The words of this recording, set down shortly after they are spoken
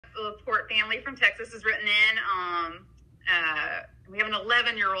the Laporte family from Texas has written in. We have an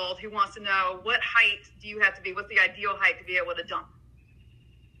 11-year-old who wants to know, what height do you have to be? What's the ideal height to be able to dunk?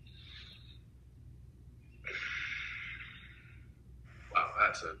 Wow,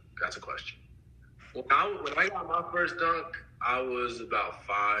 that's a question. When I got my first dunk, I was about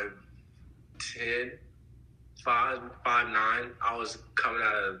 5'10", 5'9". I was coming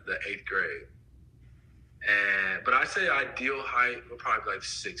out of the 8th grade. But I'd say ideal height would probably be like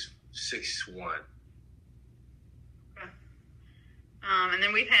 6'1". Okay. And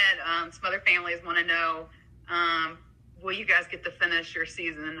then we've had some other families want to know, will you guys get to finish your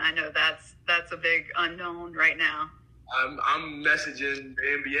season? I know that's a big unknown right now. I'm messaging the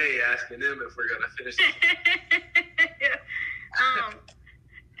NBA asking them if we're gonna finish it. Yeah.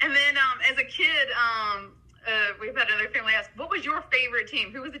 And then as a kid, we've had another family ask, what was your favorite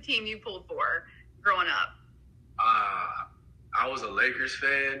team? Who was the team you pulled for growing up? I was a Lakers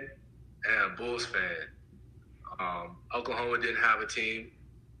fan and a Bulls fan. Oklahoma didn't have a team,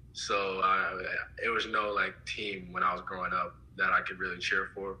 so it was no like team when I was growing up that I could really cheer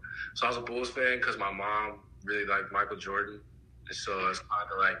for. So I was a Bulls fan because my mom really liked Michael Jordan, and so it's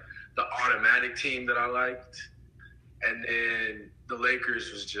kind of like the automatic team that I liked. And then the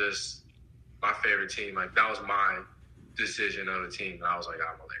Lakers was just my favorite team. Like, that was my decision of a team, and I was like,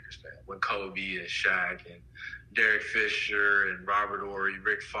 I'm a Lakers fan. When Kobe and Shaq and Derek Fisher and Robert Horry,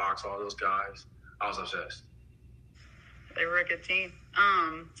 Rick Fox, all those guys, I was obsessed. They were a good team.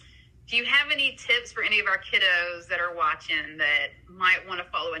 Do you have any tips for any of our kiddos that are watching that might want to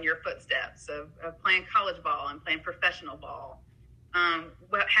follow in your footsteps of playing college ball and playing professional ball?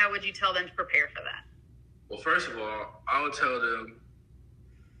 How would you tell them to prepare for that? Well, first of all, I would tell them,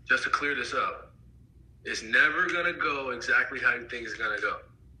 just to clear this up, it's never going to go exactly how you think it's going to go.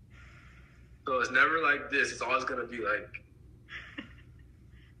 So it's never like this. It's always going to be like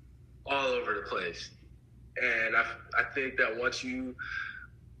all over the place. And I think that once you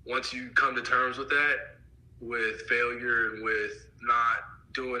come to terms with that, with failure and with not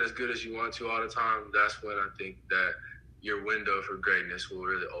doing as good as you want to all the time, that's when I think that your window for greatness will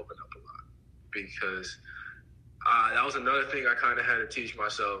really open up a lot. Because that was another thing I kind of had to teach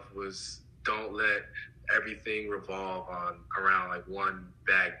myself, was don't let everything revolve around like one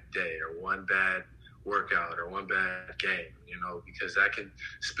bad day or one bad workout or one bad game, because that can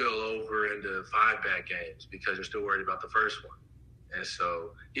spill over into 5 bad games because you're still worried about the first one. And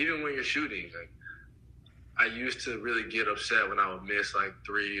so even when you're shooting, like, I used to really get upset when I would miss like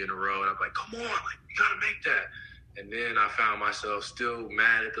 3 in a row, and I'm like, come on, like, you gotta make that. And then I found myself still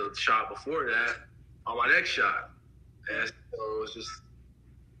mad at the shot before that on my next shot. And so it was just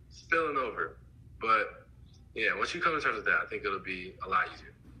spilling over. But yeah, once you come to terms with that, I think it'll be a lot easier.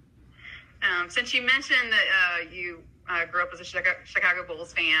 Since you mentioned that you grew up as a Chicago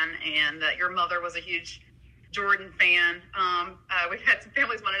Bulls fan and that your mother was a huge Jordan fan, we've had some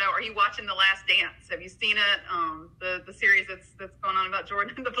families want to know, are you watching The Last Dance? Have you seen it? The series that's going on about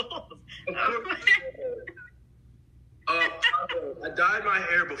Jordan and the Bulls? I dyed my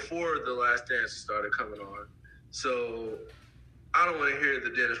hair before The Last Dance started coming on, so I don't want to hear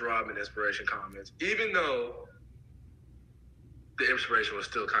the Dennis Rodman inspiration comments, even though the inspiration was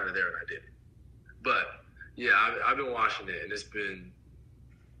still kind of there when I did it. But yeah, I've been watching it, and it's been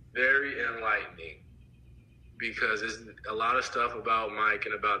very enlightening, because there's a lot of stuff about Mike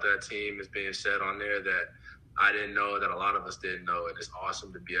and about that team is being said on there that I didn't know, that a lot of us didn't know, and it's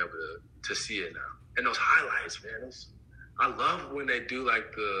awesome to be able to see it now. And those highlights, man, I love when they do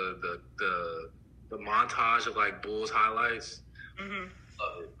like the montage of like Bulls highlights. Mm-hmm.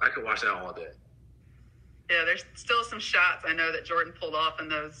 Love it. I could watch that all day. Yeah, there's still some shots I know that Jordan pulled off in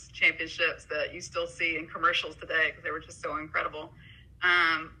those championships that you still see in commercials today because they were just so incredible.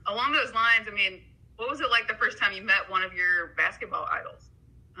 Along those lines, I mean, what was it like the first time you met one of your basketball idols?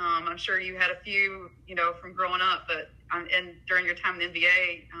 I'm sure you had a few, from growing up, but and during your time in the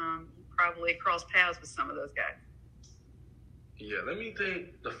NBA, you probably crossed paths with some of those guys. Yeah, let me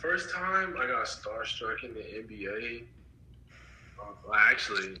think. The first time I got starstruck in the NBA,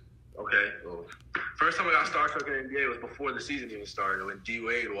 first time I got starstruck in the NBA was before the season even started, when D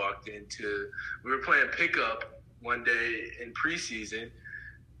Wade walked into. We were playing pickup one day in preseason,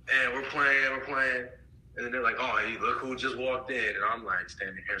 and we're playing, and then they're like, "Oh, hey, look who just walked in," and I'm like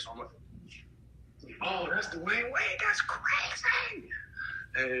standing here, so I'm like, "Oh, that's Dwayne Wade, that's crazy!"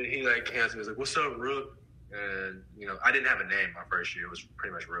 And he like hands me, he's like, "What's up, Rook?" And I didn't have a name my first year; it was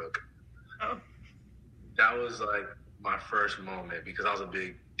pretty much Rook. Oh, that was like my first moment, because I was a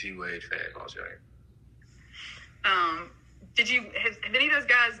big D Wade fan when I was younger. have any of those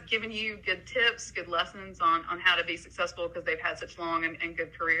guys given you good tips, good lessons on how to be successful because they've had such long and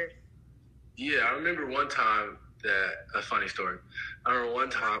good careers? Yeah, I remember one time a funny story. I remember one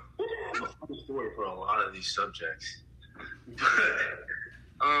time, a funny story for a lot of these subjects.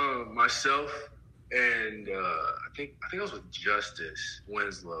 But myself and I think I was with Justice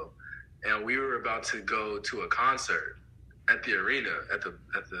Winslow, and we were about to go to a concert at the arena, at the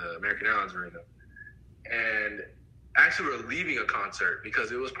American Airlines Arena, and actually we were leaving a concert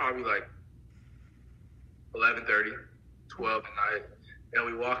because it was probably like 11:30, 12 at night, and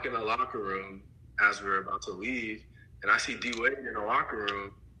we walk in the locker room as we were about to leave, and I see D Wade in the locker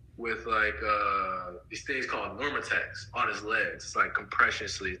room with like these things called Normatex on his legs. It's like compression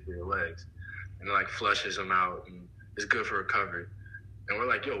sleeves for your legs, and it like flushes them out, and it's good for recovery. And we're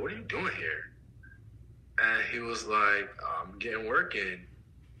like, yo, what are you doing here? And he was like, I'm getting work in.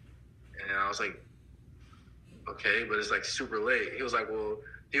 And I was like, okay, but it's like super late. He was like, well,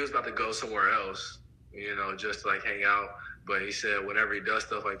 he was about to go somewhere else, just to like hang out. But he said whenever he does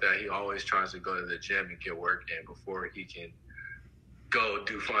stuff like that, he always tries to go to the gym and get work in before he can go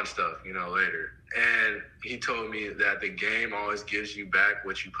do fun stuff, later. And he told me that the game always gives you back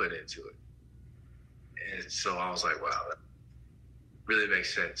what you put into it. And so I was like, wow, that really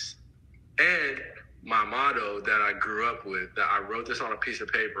makes sense. And my motto that I grew up with, that I wrote this on a piece of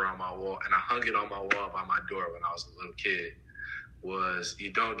paper on my wall, and I hung it on my wall by my door when I was a little kid, was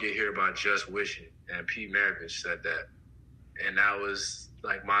you don't get here by just wishing. And Pete Maravich said that. And that was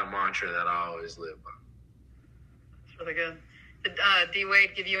like my mantra that I always live by. That's really good. Did D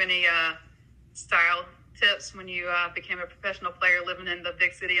Wade give you any style tips when you became a professional player living in the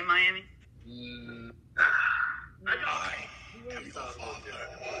big city of Miami? He's a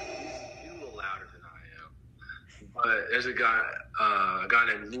little louder than I am. But there's a guy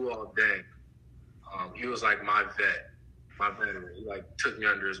named Luol Deng. He was like my veteran. He like took me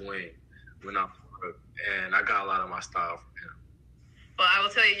under his wing when I was and I got a lot of my style from him. Well, I will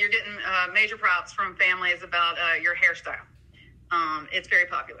tell you, you're getting major props from families about your hairstyle. It's very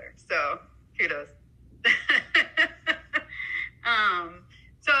popular, so kudos.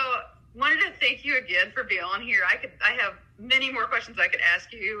 So wanted to thank you again for being on here. I have many more questions I could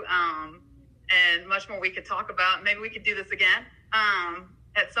ask you, and much more we could talk about. Maybe we could do this again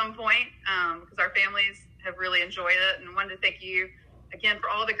at some point, because our families have really enjoyed it, and wanted to thank you again for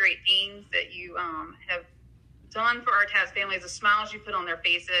all the great things that you have done for our Tabs families, the smiles you put on their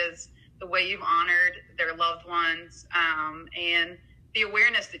faces, the way you've honored their loved ones, and the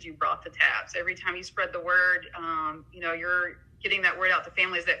awareness that you brought to Tabs. Every time you spread the word, you're getting that word out to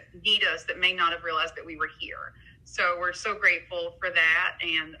families that need us, that may not have realized that we were here. So we're so grateful for that.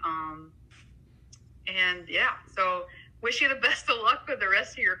 And yeah, so wish you the best of luck with the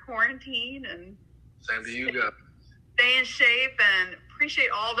rest of your quarantine. And same to you guys. Stay in shape, and appreciate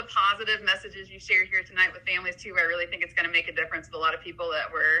all the positive messages you shared here tonight with families too. I really think it's going to make a difference with a lot of people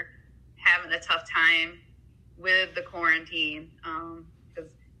that were having a tough time with the quarantine. Because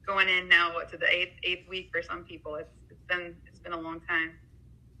going in now, to the eighth week for some people, it's been a long time.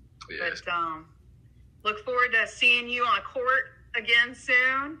 Yes. But look forward to seeing you on a court again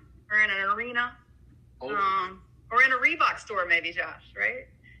soon, or in an arena, or in a Reebok store, maybe, Josh. Right?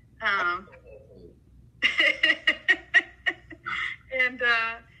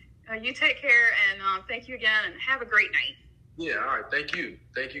 And you take care, and thank you again, and have a great night. Yeah, all right. Thank you.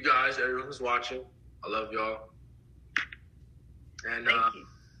 Thank you, guys, everyone who's watching. I love y'all. And thank you.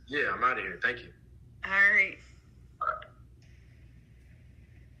 Yeah, I'm out of here. Thank you. All right.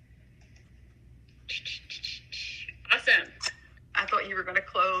 Awesome. I thought you were going to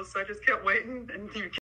close, so I just kept waiting, and you